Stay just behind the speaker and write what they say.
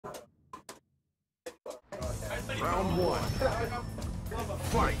Round one.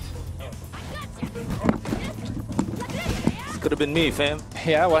 Fight. This could have been me, fam.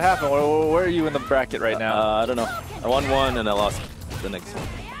 Yeah, what happened? Where are you in the bracket right now? I don't know. I won one and I lost the next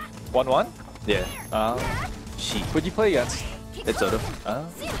one. 1-1? Yeah. Sheep. Who'd you play against? It's Soto. Oh,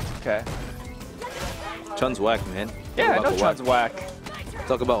 okay. Chun's whack, man. Yeah, I know Chun's whack.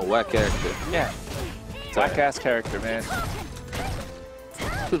 Talk about whack character. Yeah. Whack ass character, man.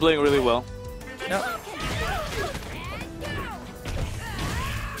 He's playing really well. No.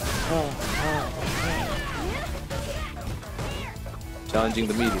 Challenging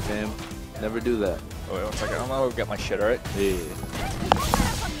the meaty, fam. Never do that. Oh, wait 1 second. I'm gonna go get my shit, alright? Yeah.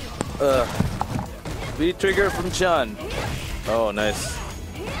 V trigger from Chun. Oh, nice.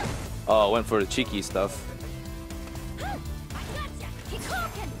 Oh, went for the cheeky stuff.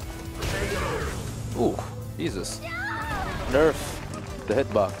 Ooh, Jesus. Nerf the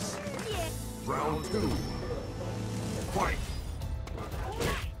hitbox. Round two. Fight.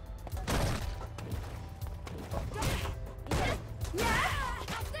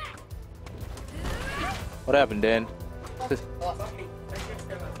 What happened, Dan?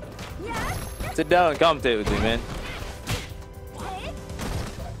 Sit down and commentate with me, man.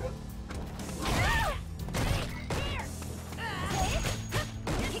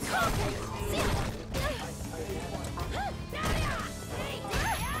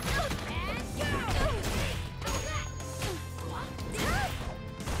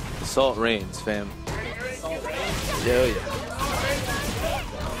 Salt rains, fam. Yeah, yeah.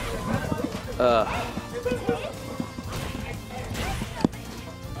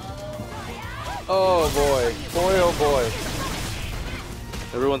 Oh boy. Boy, oh boy.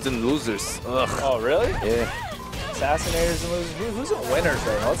 Everyone's in losers. Ugh. Oh, really? Yeah. Assassinators and losers. Who's in winners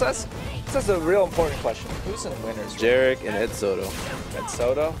right now? That's a real important question. Who's in winners? Jarek and Ed Soto. And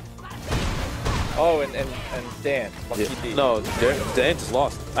Soto? Oh, and Dan. Monkey Yeah. D. No, Dan just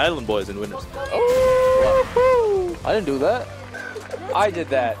lost. Island Boys in winners. Oh! I didn't do that. I did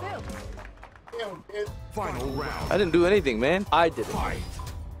that. Final round. I didn't do anything, man. I did it. Fight.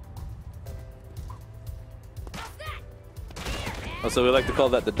 Oh, so we like to call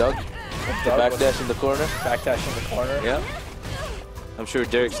that the Doug? The Doug backdash in the corner? Backdash in the corner. Yeah. I'm sure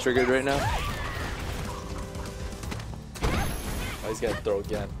Jarek's triggered right now. Oh, he's gonna throw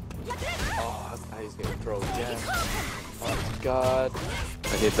again. Oh, he's gonna throw again. Oh my god.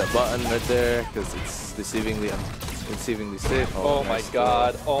 I hit that button right there because it's deceivingly safe. Oh my nice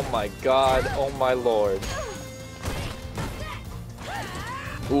god. Oh my god. Oh my lord.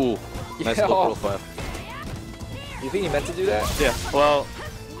 Ooh, nice Yeah. low profile. You think he meant to do that? Yeah, well,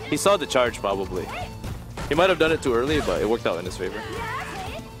 he saw the charge probably. He might have done it too early, but it worked out in his favor.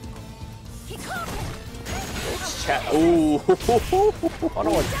 It's chat. Ooh. I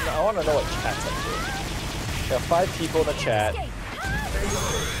want to know what chat's up to. There are 5 people in the chat.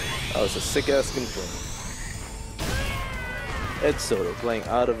 That was a sick ass confirm. Ed Soto playing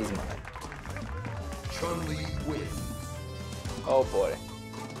out of his mind. Chun-Li wins. Oh boy.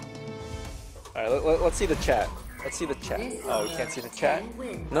 Alright, let's see the chat. Let's see the chat. Oh, we can't see the chat?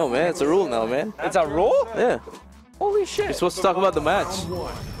 No, man, it's a rule now, man. It's a rule? Yeah. Holy shit. You're supposed to talk about the match.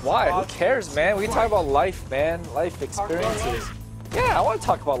 Why? Who cares, man? We can talk about life, man. Life experiences. Yeah, I want to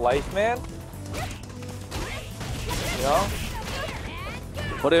talk about life, man. You know?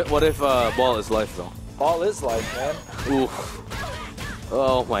 What if ball is life though? Ball is life, man. Ooh.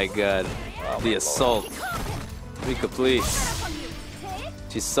 Oh my god. Oh The my assault. Mika, please.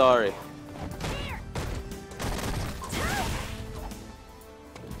 She's sorry.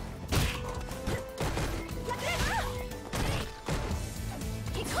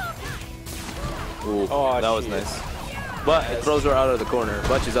 Ooh, Oh, that was shit. nice. But it throws her out of the corner.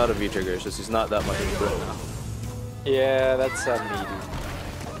 But she's out of V-trigger, so she's not that much of a threat now. Yeah, that's meaty.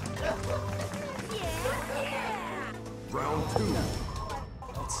 Round two.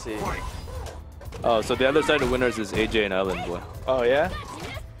 Let's see. Fight. Oh, so the other side of winners is AJ and Island Boy. Oh, yeah?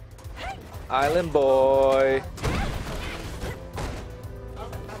 Island boy.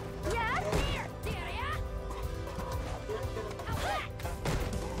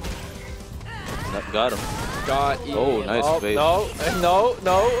 Got him. Got you. Oh, nice fade. No, no,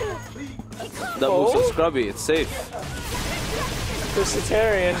 no. That move's so scrubby, it's safe.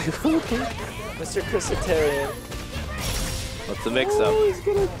 Chrisitarian. Mr. Chrisitarian. What's the mix up? Oh, he's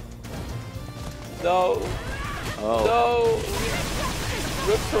gonna... No. Oh. No.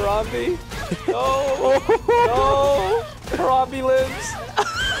 Rip Harambe. No. No. Harambe lives.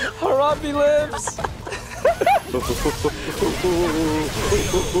 Harambe lives.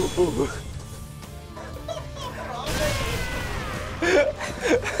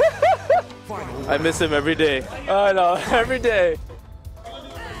 I miss him every day. I know, every day.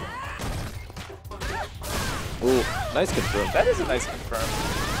 Ooh, nice confirm. That is a nice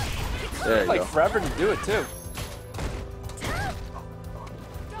confirm. There you Like go. forever to do it too.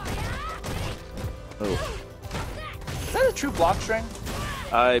 Ooh, Is that a true block string?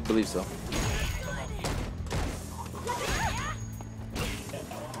 I believe so.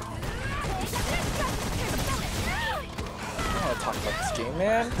 I don't want to talk about this game,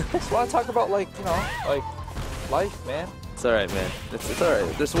 man. I just want to talk about, like, you know, like life, man. It's all right, man. It's all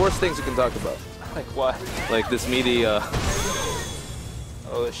right. There's worse things you can talk about. Like what? Like this meaty,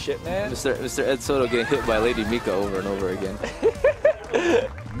 Oh shit, man. Mr. Ed Soto getting hit by Lady Mika over and over again.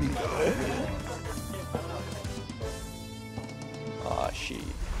 Aw, shit.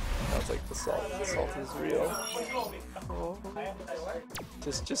 Sounds like the salt. The salt is real. Oh.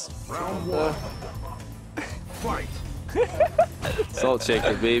 Just. Round one. Fight. Salt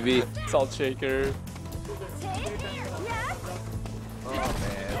shaker, baby. Salt shaker. Oh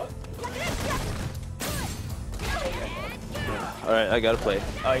man. All right, I gotta play.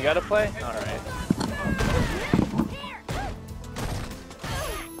 Oh, you gotta play? All right.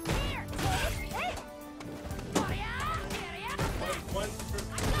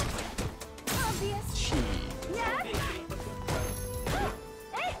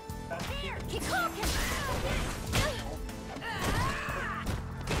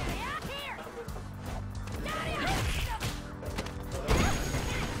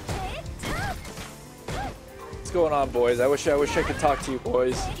 What's going on, boys? I wish I could talk to you,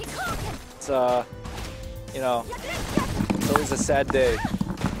 boys. It's you know, it's always a sad day.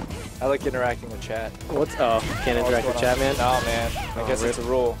 I like interacting with chat. What's can't interact with chat, man? No, man. I guess it's a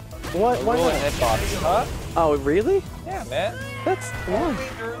rule. What? Why Rule in not? hitbox. Huh? Oh, really? Yeah, man. That's why.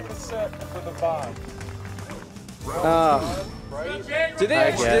 During the set for the vibe, Did they I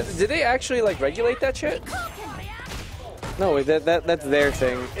actually, guess. did they actually like regulate that shit? No, wait, that's their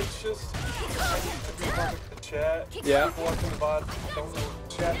thing. it's just I need to be part of the chat. Yeah. People watching the VOD don't know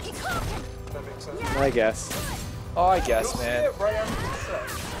chat. That makes sense. I guess. Oh, I guess, You'll see man. it right after the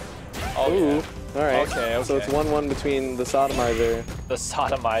set. Oh, Ooh. yeah. All right. Okay, So it's okay. 1-1 between the sodomizer The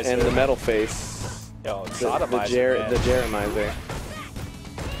sodomizer. and the MetalFace. Yo, The sodomizer, man. the Jeremizer.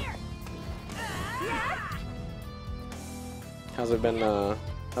 How's it been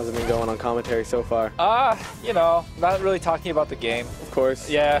going on commentary so far? You know, not really talking about the game. Of course.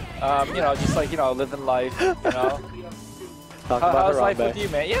 Yeah, you know, just like, you know, living life, you know. Talk about How's Harambe. life with you,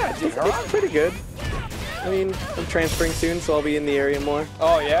 man? Yeah, dude, It's Harambe. pretty good. I mean, I'm transferring soon, so I'll be in the area more.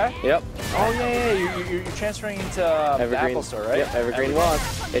 Oh, yeah? Yep. Oh, yeah, you're transferring into the Evergreen. Apple Store, right? Yep, Evergreen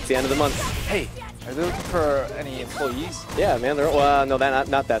Walks. It's the end of the month. Hey, are they looking for any employees? Yeah, man. Well, no,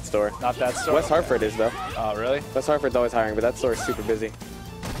 not that store. Not that store? West Hartford is, though. Oh, really? West Hartford's always hiring, but that store is super busy.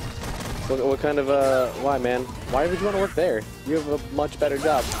 What kind of, why, man? Why would you want to work there? You have a much better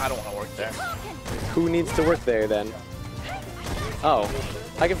job. I don't want to work there. Who needs to work there, then? Oh,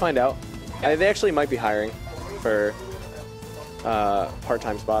 I can find out. They actually might be hiring for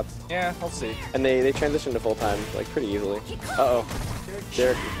part-time spots. Yeah, we'll see. And they transition to full-time, like, pretty easily. Uh-oh.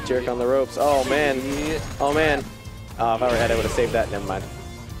 Jerk on the ropes. Oh, man. Oh, man. Oh, if I were ahead, I would have saved that. Never mind.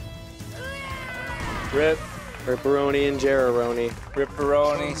 Rip, Ripperoni and Jeraroni.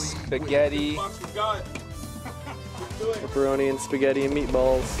 ripperoni, spaghetti. Pepperoni and spaghetti and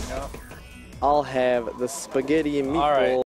meatballs. Yeah. I'll have the spaghetti and All right. meatballs.